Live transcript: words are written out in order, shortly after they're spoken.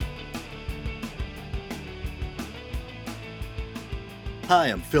Hi,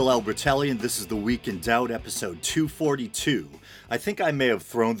 I'm Phil Albertelli, and this is The Week in Doubt, episode 242. I think I may have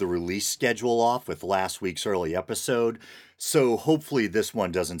thrown the release schedule off with last week's early episode, so hopefully this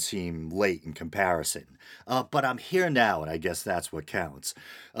one doesn't seem late in comparison. But I'm here now, and I guess that's what counts.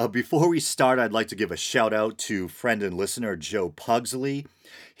 Before we start, I'd like to give a shout out to friend and listener Joe Pugsley.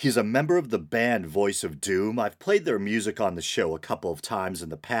 He's a member of the band Voice of Doom. I've played their music on the show a couple of times in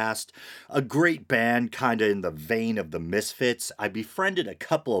the past. A great band, kinda in the vein of the Misfits. I befriended a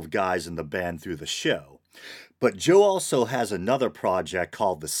couple of guys in the band through the show. But Joe also has another project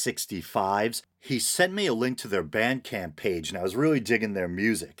called the 65s. He sent me a link to their Bandcamp page, and I was really digging their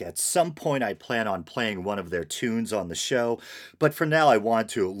music. At some point, I plan on playing one of their tunes on the show, but for now, I want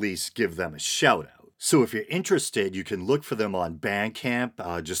to at least give them a shout out. So if you're interested, you can look for them on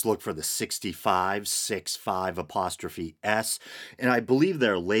Bandcamp. Just look for the 65, 65 apostrophe S. And I believe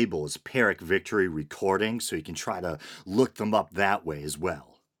their label is Pyrrhic Victory Recordings, so you can try to look them up that way as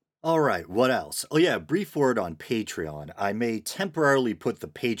well. All right, what else? Oh, yeah, brief word on Patreon. I may temporarily put the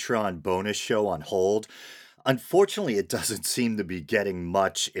Patreon bonus show on hold. Unfortunately, it doesn't seem to be getting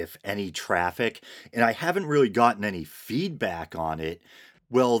much, if any, traffic, and I haven't really gotten any feedback on it.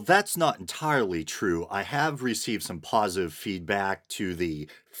 Well, that's not entirely true. I have received some positive feedback to the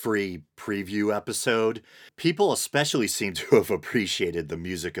free preview episode. People especially seem to have appreciated the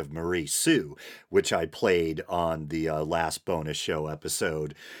music of Marie Sue, which I played on the last bonus show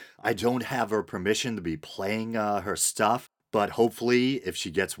episode. I don't have her permission to be playing her stuff, but hopefully, if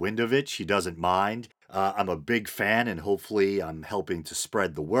she gets wind of it, she doesn't mind. I'm a big fan, and hopefully, I'm helping to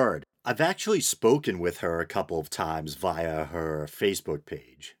spread the word. I've actually spoken with her a couple of times via her Facebook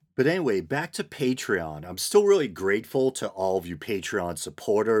page. But anyway, back to Patreon. I'm still really grateful to all of you Patreon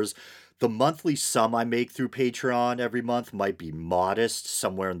supporters. The monthly sum I make through Patreon every month might be modest,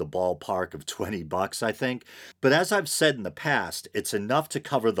 somewhere in the ballpark of $20, I think. But as I've said in the past, it's enough to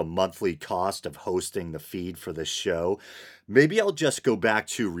cover the monthly cost of hosting the feed for this show. Maybe I'll just go back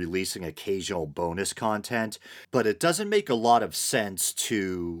to releasing occasional bonus content, but it doesn't make a lot of sense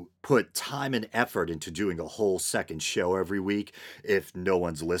to put time and effort into doing a whole second show every week if no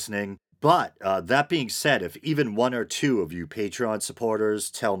one's listening. But that being said, if even one or two of you Patreon supporters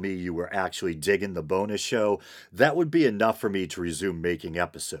tell me you were actually digging the bonus show, that would be enough for me to resume making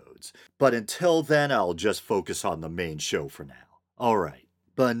episodes. But until then, I'll just focus on the main show for now. Alright,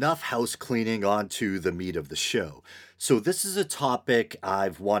 but enough house cleaning, on to the meat of the show. So this is a topic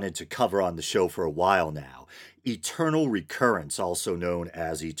I've wanted to cover on the show for a while now. Eternal recurrence, also known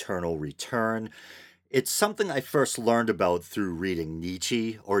as eternal return. It's something I first learned about through reading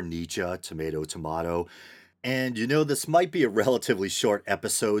Nietzsche, or Nietzsche, tomato, tomato. And this might be a relatively short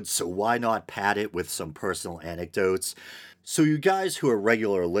episode, so why not pad it with some personal anecdotes? So, you guys who are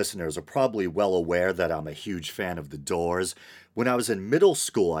regular listeners are probably well aware that I'm a huge fan of The Doors. When I was in middle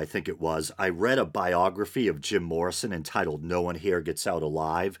school, I think it was, I read a biography of Jim Morrison entitled No One Here Gets Out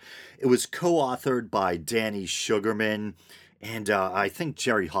Alive. It was co authored by Danny Sugarman, and I think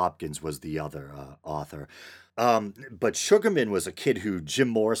Jerry Hopkins was the other author. But Sugarman was a kid who Jim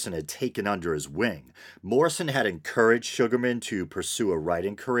Morrison had taken under his wing. Morrison had encouraged Sugarman to pursue a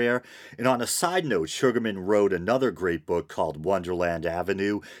writing career. And on a side note, Sugarman wrote another great book called Wonderland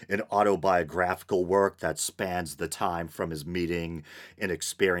Avenue, an autobiographical work that spans the time from his meeting and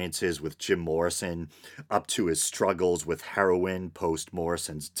experiences with Jim Morrison up to his struggles with heroin post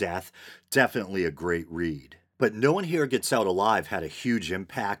Morrison's death. Definitely a great read. But No One Here Gets Out Alive had a huge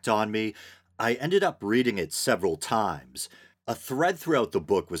impact on me. I ended up reading it several times. A thread throughout the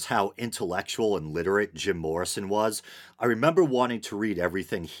book was how intellectual and literate Jim Morrison was. I remember wanting to read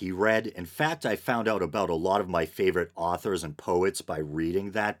everything he read. In fact, I found out about a lot of my favorite authors and poets by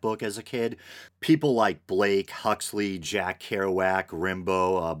reading that book as a kid. People like Blake, Huxley, Jack Kerouac,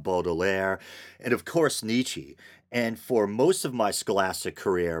 Rimbaud, Baudelaire, and of course Nietzsche. And for most of my scholastic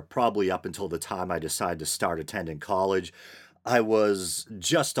career, probably up until the time I decided to start attending college, I was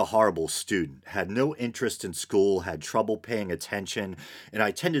just a horrible student, had no interest in school, had trouble paying attention, and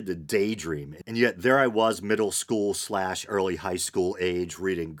I tended to daydream. And yet there I was, middle school / early high school age,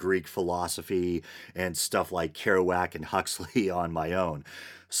 reading Greek philosophy and stuff like Kerouac and Huxley on my own.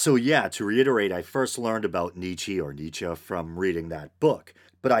 So yeah, to reiterate, I first learned about Nietzsche or Nietzsche from reading that book.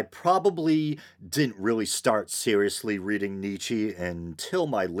 But I probably didn't really start seriously reading Nietzsche until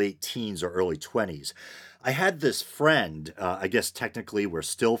my late teens or early 20s. I had this friend, I guess technically we're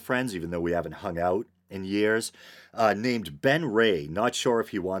still friends, even though we haven't hung out in years, named Ben Ray. Not sure if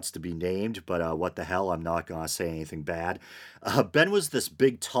he wants to be named, but what the hell? I'm not going to say anything bad. Ben was this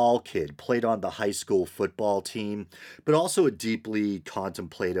big, tall kid, played on the high school football team, but also a deeply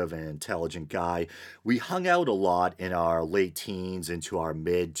contemplative and intelligent guy. We hung out a lot in our late teens into our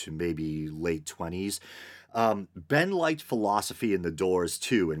mid to maybe late 20s. Ben liked philosophy in the Doors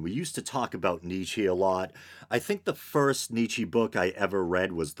too, and we used to talk about Nietzsche a lot. I think the first Nietzsche book I ever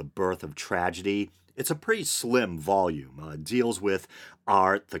read was The Birth of Tragedy. It's a pretty slim volume. Deals with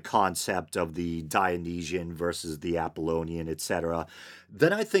art, the concept of the Dionysian versus the Apollonian, etc.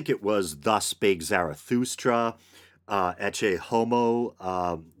 Then I think it was Thus Spake Zarathustra, Ecce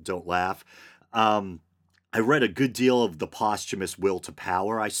Homo, don't laugh. Um, I read a good deal of the posthumous Will to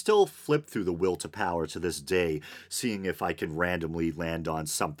Power. I still flip through the Will to Power to this day, seeing if I can randomly land on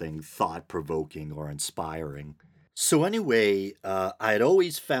something thought provoking or inspiring. So, anyway, I had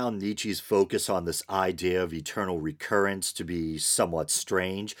always found Nietzsche's focus on this idea of eternal recurrence to be somewhat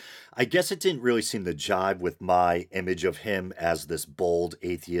strange. I guess it didn't really seem to jive with my image of him as this bold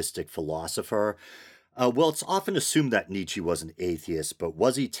atheistic philosopher. Well, it's often assumed that Nietzsche was an atheist, but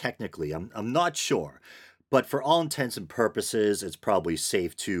was he technically? I'm not sure. But for all intents and purposes, it's probably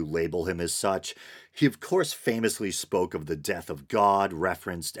safe to label him as such. He, of course, famously spoke of the death of God,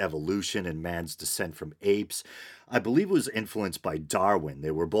 referenced evolution and man's descent from apes. I believe it was influenced by Darwin.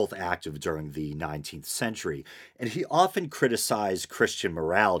 They were both active during the 19th century. And he often criticized Christian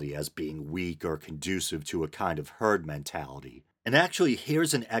morality as being weak or conducive to a kind of herd mentality. And actually,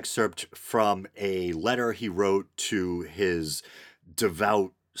 here's an excerpt from a letter he wrote to his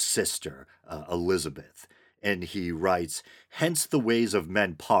devout sister, Elizabeth. And he writes, "Hence the ways of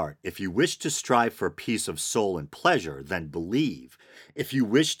men part. If you wish to strive for peace of soul and pleasure, then believe. If you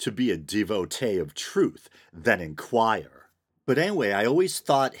wish to be a devotee of truth, then inquire." But anyway, I always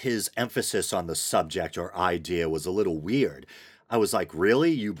thought his emphasis on the subject or idea was a little weird. I was like,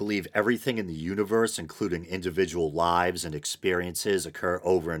 really? You believe everything in the universe, including individual lives and experiences, occur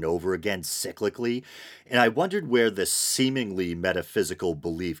over and over again cyclically? And I wondered where this seemingly metaphysical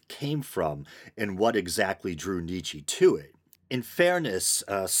belief came from and what exactly drew Nietzsche to it. In fairness,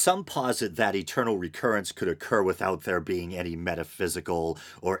 some posit that eternal recurrence could occur without there being any metaphysical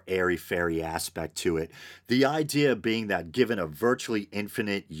or airy fairy aspect to it. The idea being that given a virtually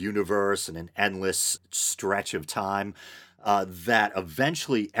infinite universe and an endless stretch of time, that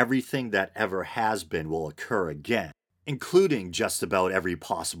eventually everything that ever has been will occur again, including just about every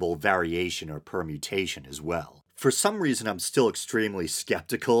possible variation or permutation as well. For some reason, I'm still extremely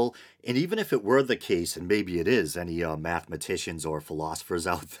skeptical, and even if it were the case, and maybe it is, any mathematicians or philosophers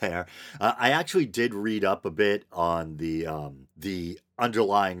out there, I actually did read up a bit on the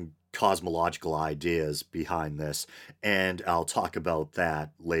underlying cosmological ideas behind this, and I'll talk about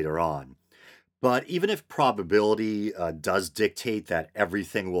that later on. But even if probability does dictate that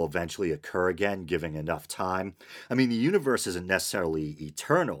everything will eventually occur again, giving enough time, I mean, the universe isn't necessarily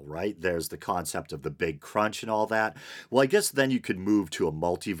eternal, right? There's the concept of the big crunch and all that. Well, I guess then you could move to a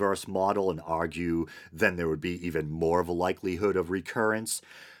multiverse model and argue then there would be even more of a likelihood of recurrence.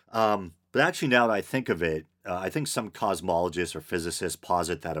 But actually, now that I think of it, I think some cosmologists or physicists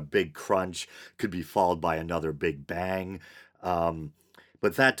posit that a big crunch could be followed by another big bang. Um,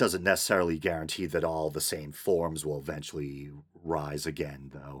 but that doesn't necessarily guarantee that all the same forms will eventually rise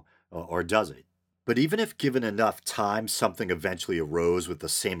again, though. Or does it? But even if given enough time, something eventually arose with the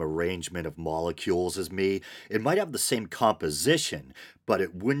same arrangement of molecules as me, it might have the same composition, but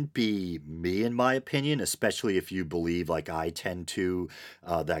it wouldn't be me, in my opinion, especially if you believe, like I tend to,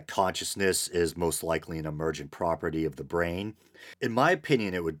 that consciousness is most likely an emergent property of the brain. In my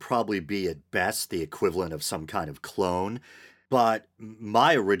opinion, it would probably be at best the equivalent of some kind of clone, but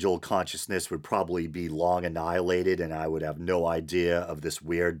my original consciousness would probably be long annihilated and I would have no idea of this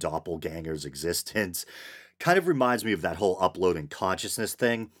weird doppelganger's existence. Kind of reminds me of that whole uploading consciousness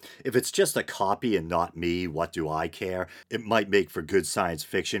thing. If it's just a copy and not me, what do I care? It might make for good science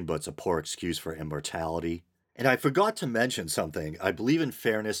fiction, but it's a poor excuse for immortality. And I forgot to mention something. I believe, in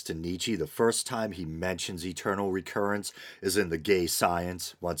fairness to Nietzsche, the first time he mentions eternal recurrence is in The Gay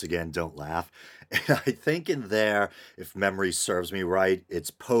Science. Once again, don't laugh. And I think in there, if memory serves me right,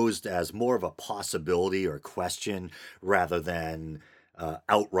 it's posed as more of a possibility or question rather than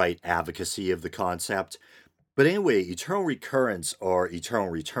outright advocacy of the concept. But anyway, eternal recurrence or eternal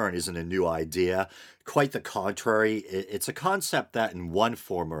return isn't a new idea. Quite the contrary, it's a concept that, in one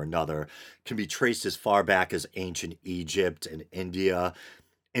form or another, can be traced as far back as ancient Egypt and India.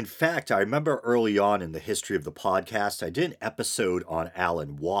 In fact, I remember early on in the history of the podcast, I did an episode on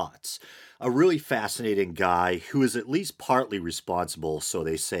Alan Watts, a really fascinating guy who is at least partly responsible, so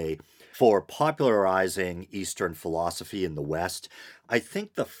they say, For popularizing Eastern philosophy in the West, I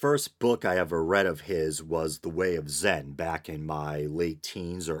think the first book I ever read of his was The Way of Zen back in my late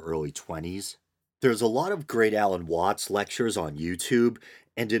teens or early 20s. There's a lot of great Alan Watts lectures on YouTube,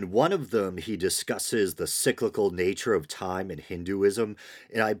 and in one of them, he discusses the cyclical nature of time in Hinduism.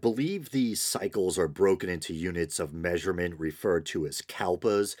 And I believe these cycles are broken into units of measurement referred to as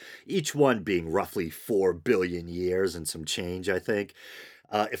kalpas, each one being roughly 4 billion years and some change, I think.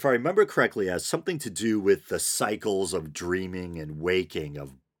 If I remember correctly, it has something to do with the cycles of dreaming and waking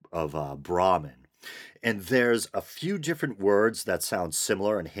of Brahman. And there's a few different words that sound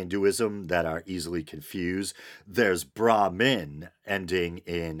similar in Hinduism that are easily confused. There's Brahmin, ending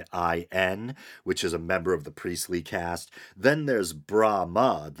in IN, which is a member of the priestly caste. Then there's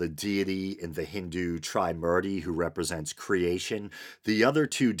Brahma, the deity in the Hindu Trimurti who represents creation. The other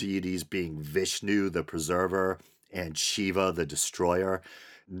two deities being Vishnu, the preserver, and Shiva, the destroyer.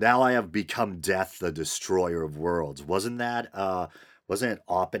 Now I have become death, the destroyer of worlds. Wasn't it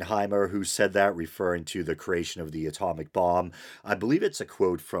Oppenheimer who said that, referring to the creation of the atomic bomb? I believe it's a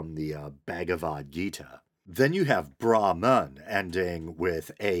quote from the Bhagavad Gita. Then you have Brahman, ending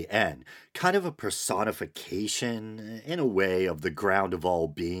with AN, kind of a personification, in a way, of the ground of all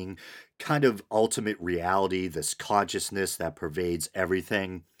being, kind of ultimate reality, this consciousness that pervades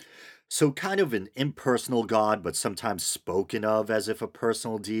everything. So, kind of an impersonal god, but sometimes spoken of as if a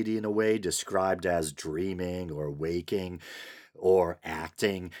personal deity in a way, described as dreaming or waking or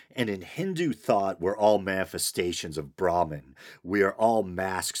acting. And in Hindu thought, we're all manifestations of Brahman. We are all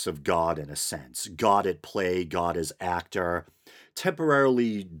masks of God in a sense. God at play, God as actor,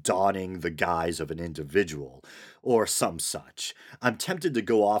 temporarily donning the guise of an individual, or some such. I'm tempted to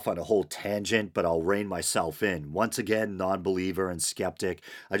go off on a whole tangent, but I'll rein myself in. Once again, non believer and skeptic,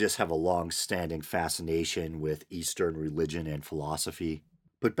 I just have a long standing fascination with Eastern religion and philosophy.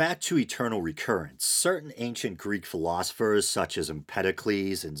 But back to eternal recurrence. Certain ancient Greek philosophers, such as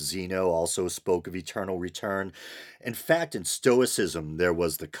Empedocles and Zeno, also spoke of eternal return. In fact, in Stoicism, there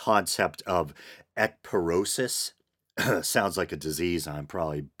was the concept of ekperosis. Sounds like a disease. I'm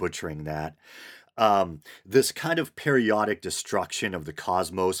probably butchering that. This kind of periodic destruction of the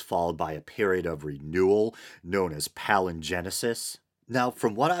cosmos, followed by a period of renewal known as palingenesis. Now,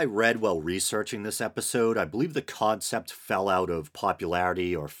 from what I read while researching this episode, I believe the concept fell out of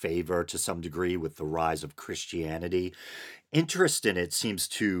popularity or favor to some degree with the rise of Christianity. Interest in it seems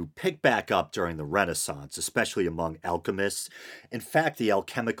to pick back up during the Renaissance, especially among alchemists. In fact, the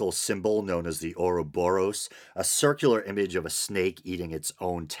alchemical symbol known as the Ouroboros, a circular image of a snake eating its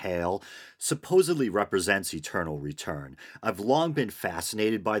own tail, supposedly represents eternal return. I've long been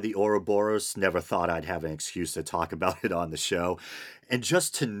fascinated by the Ouroboros, never thought I'd have an excuse to talk about it on the show. And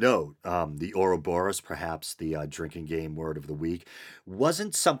just to note, the Ouroboros, perhaps the drinking game word of the week,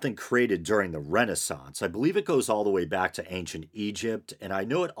 wasn't something created during the Renaissance. I believe it goes all the way back to ancient Egypt, and I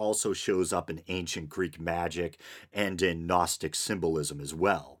know it also shows up in ancient Greek magic and in Gnostic symbolism as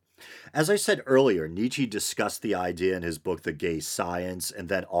well. As I said earlier, Nietzsche discussed the idea in his book The Gay Science, and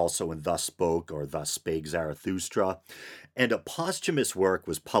then also in Thus Spoke or Thus Spake Zarathustra. And a posthumous work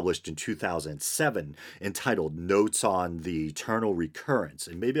was published in 2007 entitled Notes on the Eternal Recurrence,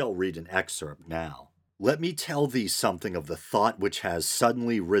 and maybe I'll read an excerpt now. Let me tell thee something of the thought which has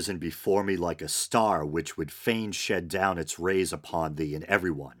suddenly risen before me like a star which would fain shed down its rays upon thee and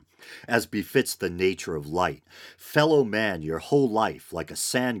everyone, as befits the nature of light. Fellow man, your whole life, like a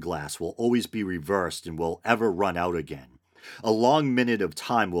sand glass, will always be reversed and will ever run out again. A long minute of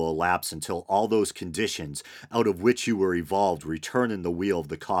time will elapse until all those conditions out of which you were evolved return in the wheel of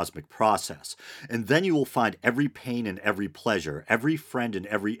the cosmic process, and then you will find every pain and every pleasure, every friend and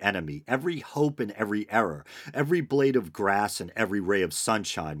every enemy, every hope and every error, every blade of grass and every ray of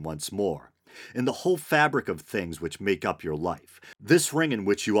sunshine once more in the whole fabric of things which make up your life. This ring in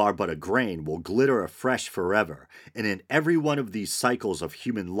which you are but a grain will glitter afresh forever, and in every one of these cycles of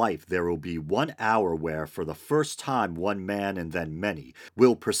human life there will be 1 hour where, for the first time, one man and then many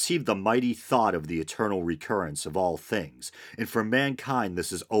will perceive the mighty thought of the eternal recurrence of all things, and for mankind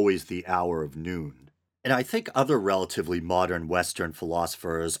this is always the hour of noon. And I think other relatively modern Western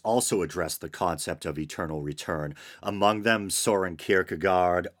philosophers also address the concept of eternal return. Among them, Soren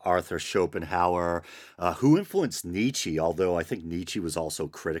Kierkegaard, Arthur Schopenhauer, who influenced Nietzsche, although I think Nietzsche was also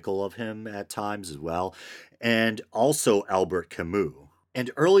critical of him at times as well, and also Albert Camus.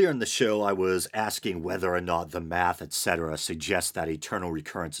 And earlier in the show, I was asking whether or not the math, etc., suggests that eternal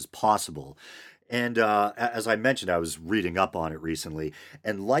recurrence is possible. And as I mentioned, I was reading up on it recently.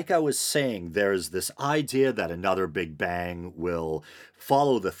 And like I was saying, there's this idea that another Big Bang will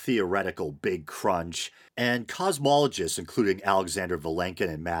follow the theoretical Big Crunch. And cosmologists, including Alexander Vilenkin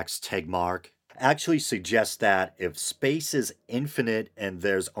and Max Tegmark, actually suggest that if space is infinite and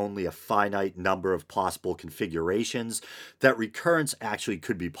there's only a finite number of possible configurations, that recurrence actually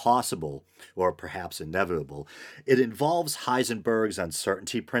could be possible, or perhaps inevitable. It involves Heisenberg's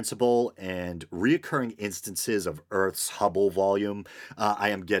uncertainty principle and reoccurring instances of Earth's Hubble volume. I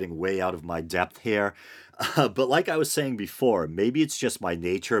am getting way out of my depth here. But like I was saying before, maybe it's just my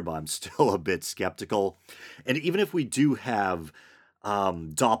nature, but I'm still a bit skeptical. And even if we do have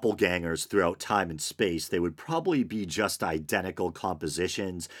doppelgangers throughout time and space, they would probably be just identical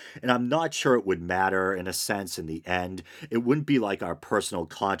compositions. And I'm not sure it would matter in a sense in the end. It wouldn't be like our personal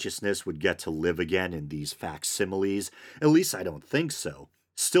consciousness would get to live again in these facsimiles. At least I don't think so.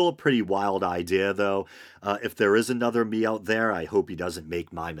 Still a pretty wild idea, though. If there is another me out there, I hope he doesn't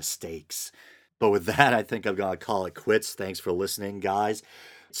make my mistakes. But with that, I think I'm going to call it quits. Thanks for listening, guys.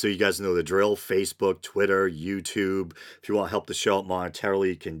 So you guys know the drill: Facebook, Twitter, YouTube. If you want to help the show out monetarily,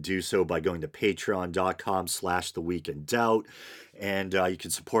 you can do so by going to patreon.com/The Week in Doubt. And you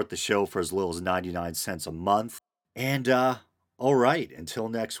can support the show for as little as 99 cents a month. And all right, until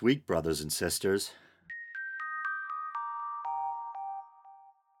next week, brothers and sisters.